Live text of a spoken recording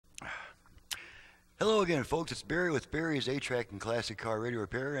Hello again, folks. It's Barry with Barry's A-Track and Classic Car Radio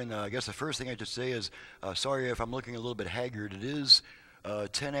Repair. And I guess the first thing I should say is, sorry if I'm looking a little bit haggard. It is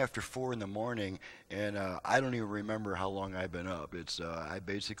 10 after 4 in the morning, and I don't even remember how long I've been up. I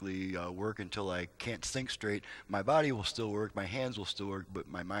basically work until I can't think straight. My body will still work, my hands will still work, but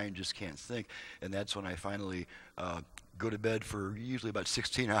my mind just can't think. And that's when I finally go to bed for usually about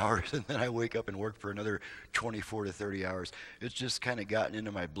 16 hours, and then I wake up and work for another 24 to 30 hours. It's just kind of gotten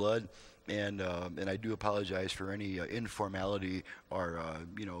into my blood. And I do apologize for any informality or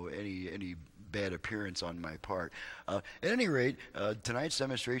any bad appearance on my part. At any rate, tonight's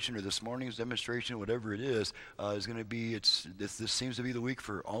demonstration or this morning's demonstration, whatever it is going to be. This seems to be the week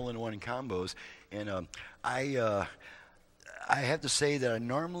for all-in-one combos, and I have to say that I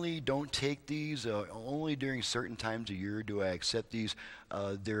normally don't take these. Only during certain times of year do I accept these.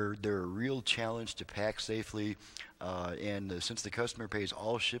 They're a real challenge to pack safely, and since the customer pays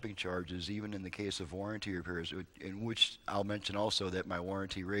all shipping charges, even in the case of warranty repairs, in which I'll mention also that my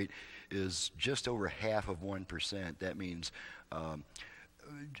warranty rate is just over half of 1%. That means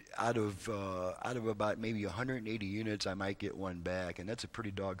out of about maybe 180 units, I might get one back, and that's a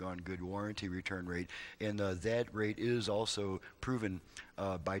pretty doggone good warranty return rate. And that rate is also proven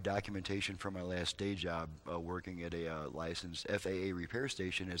by documentation from my last day job, working at a licensed FAA repair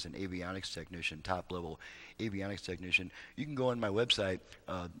station as an avionics technician, top-level avionics technician. You can go on my website,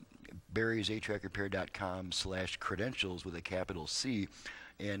 barrysatrackrepair.com/credentials with a capital C.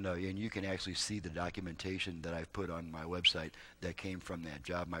 And you can actually see the documentation that I've put on my website that came from that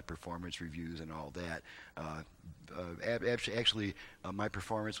job, my performance reviews and all that. Actually, my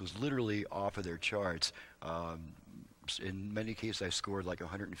performance was literally off of their charts. In many cases, I scored like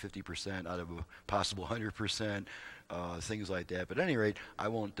 150% out of a possible 100%, things like that. But at any rate, I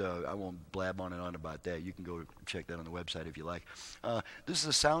won't blab on and on about that. You can go check that on the website if you like. This is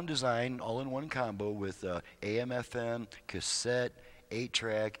a Soundesign all-in-one combo with AM/FM, cassette,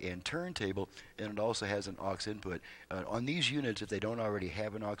 8-track, and turntable, and it also has an aux input. On these units, if they don't already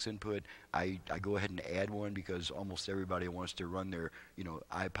have an aux input, I go ahead and add one, because almost everybody wants to run their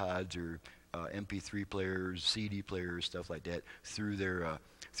iPods or MP3 players, CD players, stuff like that through their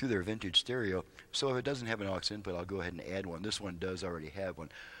vintage stereo. So if it doesn't have an aux input, I'll go ahead and add one. This one does already have one.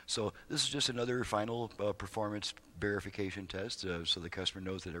 So this is just another final performance verification test, so the customer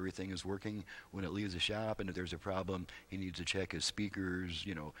knows that everything is working when it leaves the shop, and if there's a problem, he needs to check his speakers,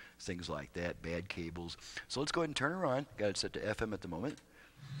 things like that, bad cables. So let's go ahead and turn her on. Got it set to FM at the moment.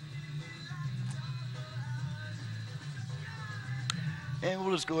 And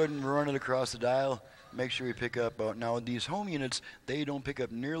we'll just go ahead and run it across the dial. Make sure we pick up. Now, these home units, they don't pick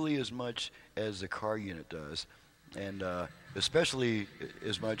up nearly as much as the car unit does, and especially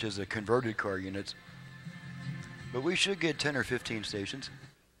as much as the converted car units. But we should get 10 or 15 stations.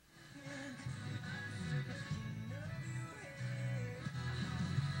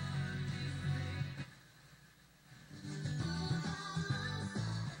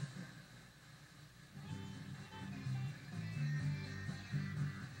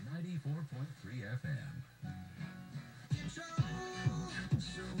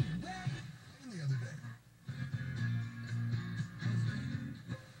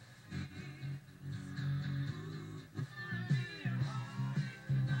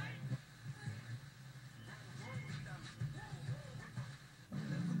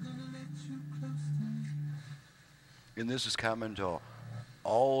 And this is common to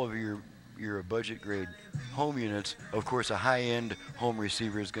all of your budget grade home units. Of course, a high-end home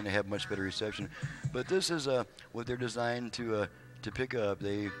receiver is going to have much better reception, but this is what they're designed to pick up.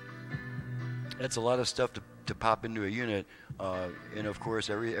 That's a lot of stuff to pop into a unit, and of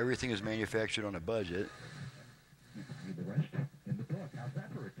course, everything is manufactured on a budget.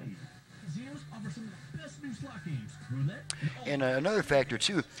 And another factor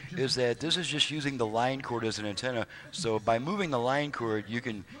too is that this is just using the line cord as an antenna. So by moving the line cord, you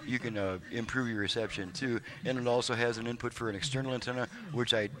can improve your reception too. And it also has an input for an external antenna,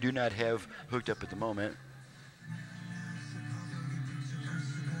 which I do not have hooked up at the moment.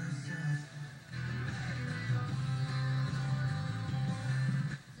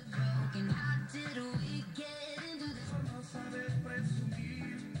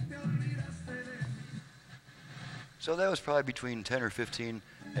 So that was probably between 10 or 15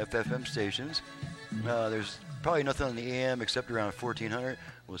 FFM stations. There's probably nothing on the AM except around 1400.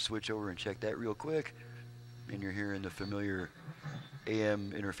 We'll switch over and check that real quick. And you're hearing the familiar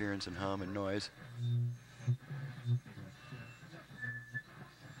AM interference and hum and noise.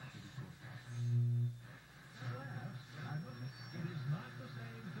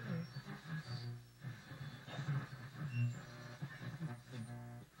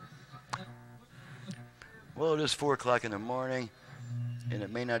 Well, it is 4 o'clock in the morning, and it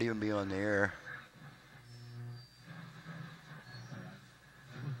may not even be on the air.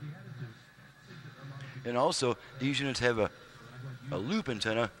 And also, these units have a loop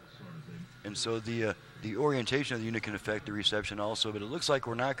antenna, and so the orientation of the unit can affect the reception also, but it looks like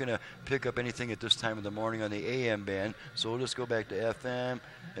we're not going to pick up anything at this time of the morning on the AM band, so we'll just go back to FM,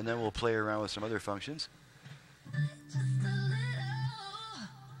 and then we'll play around with some other functions.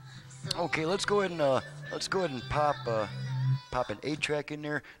 Okay, let's go ahead and pop an 8-track in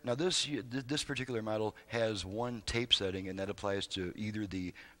there. Now this particular model has one tape setting, and that applies to either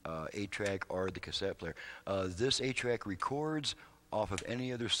the 8-track or the cassette player. This 8-track records off of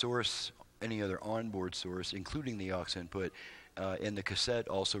any other source, any other onboard source, including the aux input, and the cassette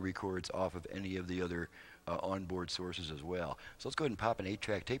also records off of any of the other onboard sources as well. So let's go ahead and pop an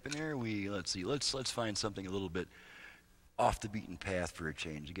 8-track tape in there. Let's find something a little bit off the beaten path for a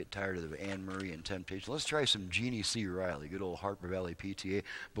change. You get tired of the Anne Murray and Temptation. Let's try some Jeannie C. Riley, good old Harper Valley PTA.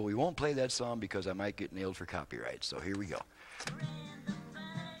 But we won't play that song because I might get nailed for copyright. So here we go.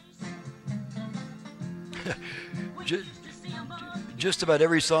 Just about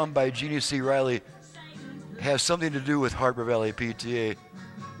every song by Jeannie C. Riley has something to do with Harper Valley PTA.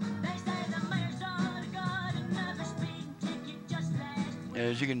 And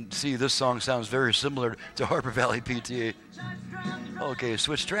as you can see, this song sounds very similar to Harper Valley PTA. Okay,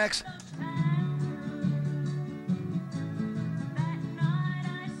 switch tracks.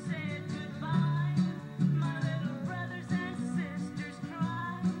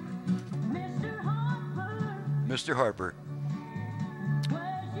 Mr. Harper.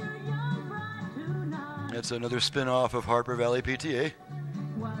 That's another spin-off of Harper Valley PTA.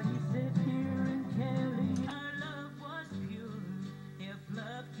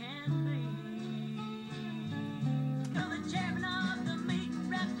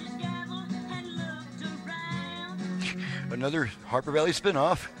 Another Harper Valley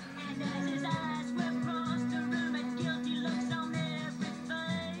spin-off.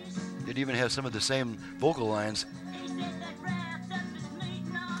 It even has some of the same vocal lines.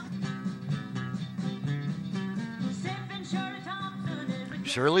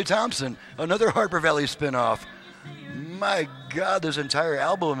 Shirley Thompson, another Harper Valley spin-off. My God, this entire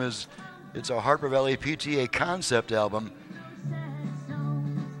album it's a Harper Valley PTA concept album.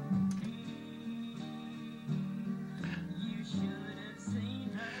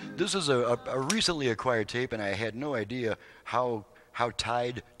 This is a recently acquired tape, and I had no idea how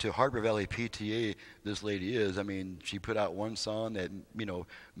tied to Harper Valley PTA this lady is. I mean, she put out one song that, you know,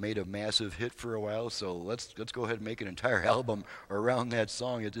 made a massive hit for a while, so let's go ahead and make an entire album around that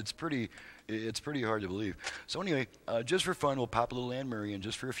song. It's pretty hard to believe. So anyway, just for fun, we'll pop a little Anne Murray in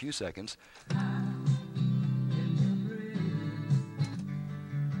just for a few seconds.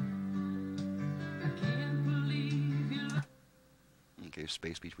 Okay,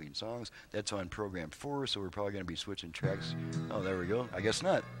 space between songs. That's on program 4, so we're probably going to be switching tracks. Oh, there we go. I guess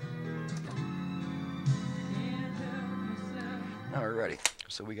not. Alrighty.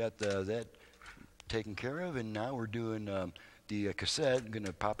 So we got that taken care of, and now we're doing the cassette. I'm going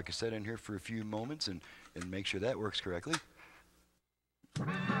to pop a cassette in here for a few moments and make sure that works correctly.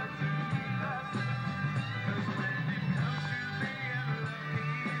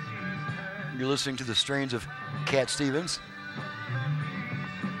 You're listening to the strains of Cat Stevens.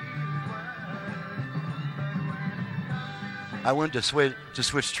 I went to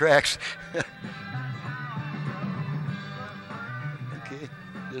switch tracks.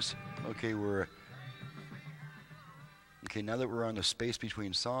 Okay, now that we're on the space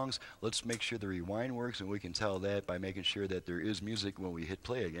between songs, let's make sure the rewind works, and we can tell that by making sure that there is music when we hit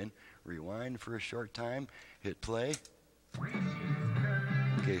play again. Rewind for a short time, hit play.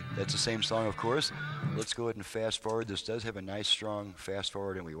 Okay, that's the same song, of course. Let's go ahead and fast forward. This does have a nice strong fast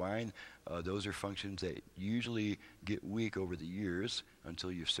forward and rewind. Those are functions that usually get weak over the years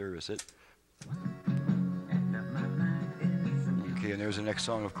until you service it. Okay, and there's the next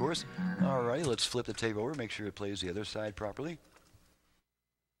song, of course. Alrighty, let's flip the tape over, make sure it plays the other side properly.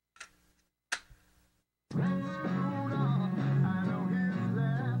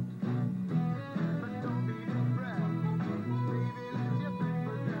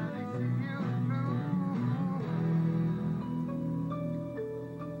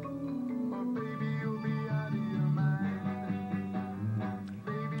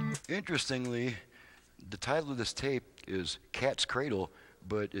 Interestingly, the title of this tape is Cat's Cradle,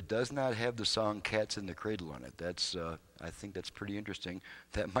 but it does not have the song Cats in the Cradle on it. That's, I think that's pretty interesting.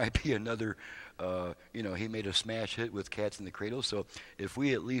 That might be another, he made a smash hit with Cats in the Cradle, so if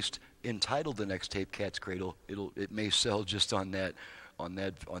we at least entitle the next tape Cat's Cradle, it may sell just on that on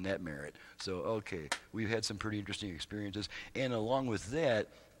that merit. So okay, we've had some pretty interesting experiences, and along with that.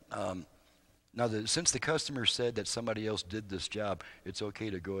 Now, since the customer said that somebody else did this job, it's okay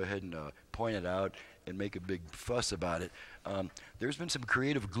to go ahead and point it out and make a big fuss about it. There's been some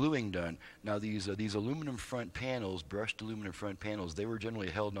creative gluing done. Now, these aluminum front panels, brushed aluminum front panels, they were generally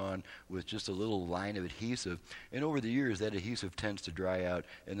held on with just a little line of adhesive. And over the years, that adhesive tends to dry out,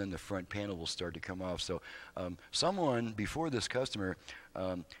 and then the front panel will start to come off. So someone, before this customer,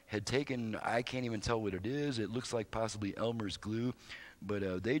 had taken, I can't even tell what it is. It looks like possibly Elmer's glue,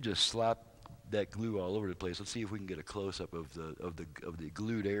 but they just slopped that glue all over the place. Let's see if we can get a close-up of the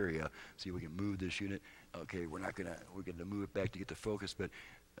glued area. See if we can move this unit. Okay, we're gonna move it back to get the focus, but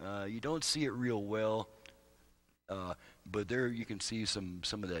you don't see it real well. But there you can see some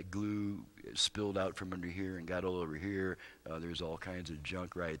of that glue spilled out from under here and got all over here. There's all kinds of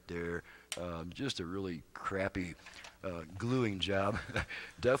junk right there. Just a really crappy gluing job.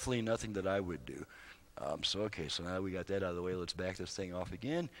 Definitely nothing that I would do. So now we got that out of the way, let's back this thing off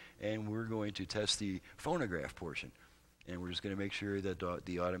again, and we're going to test the phonograph portion. And we're just going to make sure that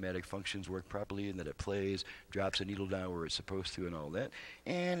the automatic functions work properly and that it plays, drops the needle down where it's supposed to and all that.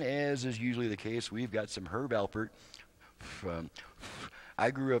 And as is usually the case, we've got some Herb Alpert.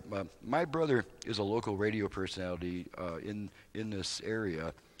 I grew up, my brother is a local radio personality in this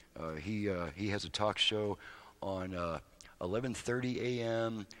area. He has a talk show on 11:30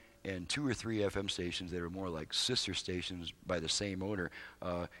 a.m., and 2 or 3 FM stations that are more like sister stations by the same owner.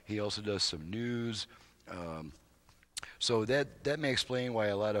 He also does some news. So that may explain why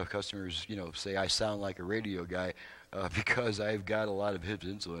a lot of customers, say I sound like a radio guy because I've got a lot of his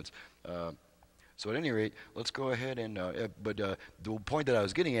influence. So at any rate, let's go ahead and, but the point that I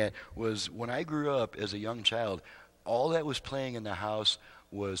was getting at was when I grew up as a young child, all that was playing in the house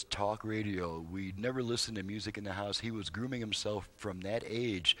was talk radio. We never listened to music in the house. He was grooming himself from that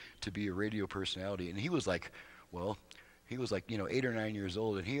age to be a radio personality. And he was like, 8 or 9 years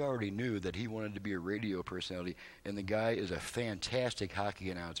old, and he already knew that he wanted to be a radio personality. And the guy is a fantastic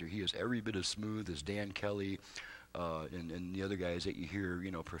hockey announcer. He is every bit as smooth as Dan Kelly and the other guys that you hear,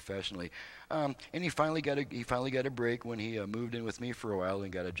 professionally. And he finally got a break when he moved in with me for a while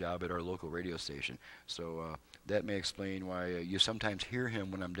and got a job at our local radio station. So that may explain why you sometimes hear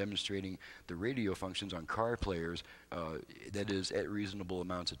him when I'm demonstrating the radio functions on car players. That is at reasonable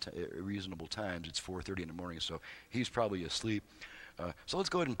times. It's 4:30 in the morning, so he's probably asleep. So let's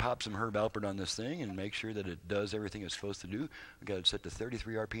go ahead and pop some Herb Alpert on this thing and make sure that it does everything it's supposed to do. We've got it set to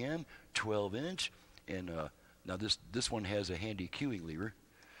 33 RPM, 12 inch, and now this one has a handy cueing lever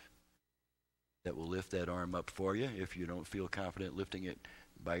that will lift that arm up for you if you don't feel confident lifting it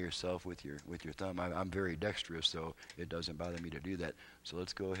by yourself with your thumb. I'm very dexterous, so it doesn't bother me to do that. So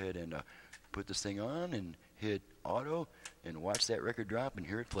let's go ahead and put this thing on and hit auto and watch that record drop and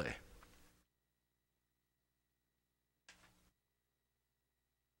hear it play.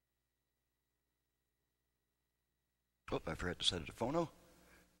 Oh, I forgot to set it to phono.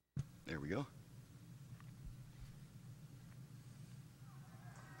 There we go.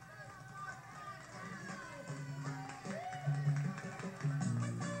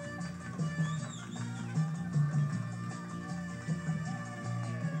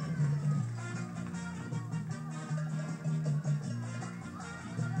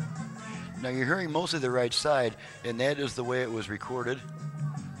 Now you're hearing mostly the right side, and that is the way it was recorded.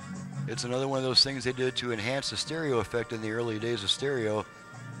 It's another one of those things they did to enhance the stereo effect in the early days of stereo.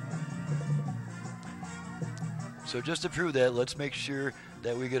 So just to prove that, let's make sure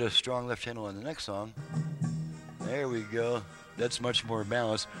that we get a strong left channel on the next song. There we go. That's much more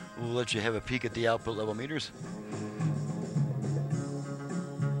balanced. We'll let you have a peek at the output level meters.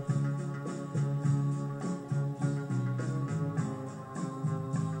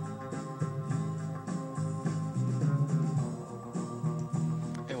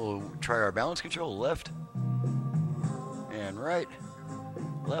 Try our balance control, left and right,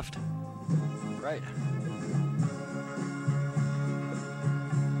 left, right.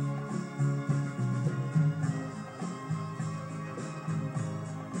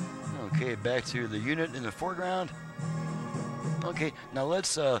 Okay, back to the unit in the foreground. Okay, now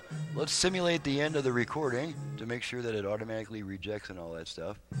let's simulate the end of the recording to make sure that it automatically rejects and all that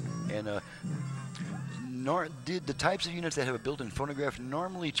stuff. And the types of units that have a built-in phonograph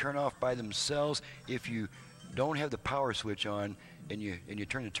normally turn off by themselves. If you don't have the power switch on and you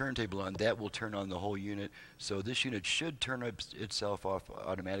turn the turntable on, that will turn on the whole unit. So this unit should turn itself off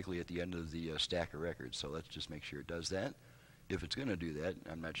automatically at the end of the stack of records. So let's just make sure it does that. If it's going to do that,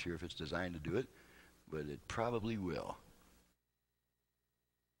 I'm not sure if it's designed to do it, but it probably will.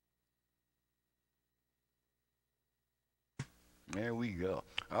 There we go.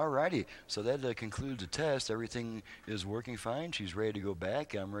 Alrighty, so that concludes the test. Everything is working fine. She's ready to go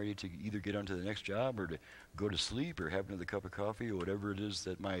back. I'm ready to either get on to the next job or to go to sleep or have another cup of coffee or whatever it is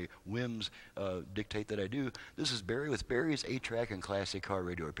that my whims dictate that I do. This is Barry with Barry's 8-track and classic car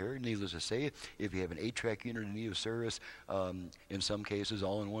radio repair. Needless to say, if you have an 8-track unit in need of service, in some cases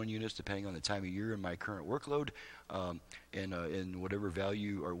all-in-one units, depending on the time of year and my current workload, and whatever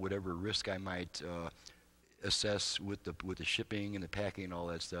value or whatever risk I might assess with the shipping and the packing and all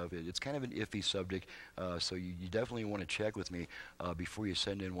that stuff. It's kind of an iffy subject, so you definitely want to check with me before you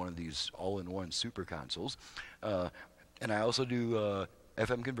send in one of these all-in-one super consoles. And I also do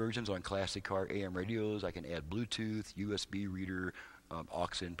FM conversions on classic car AM radios. I can add Bluetooth, USB reader,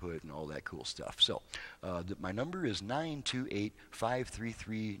 aux input, and all that cool stuff. So my number is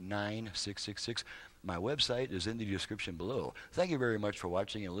 928-533-9666. My website is in the description below. Thank you very much for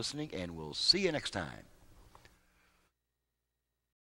watching and listening, and we'll see you next time.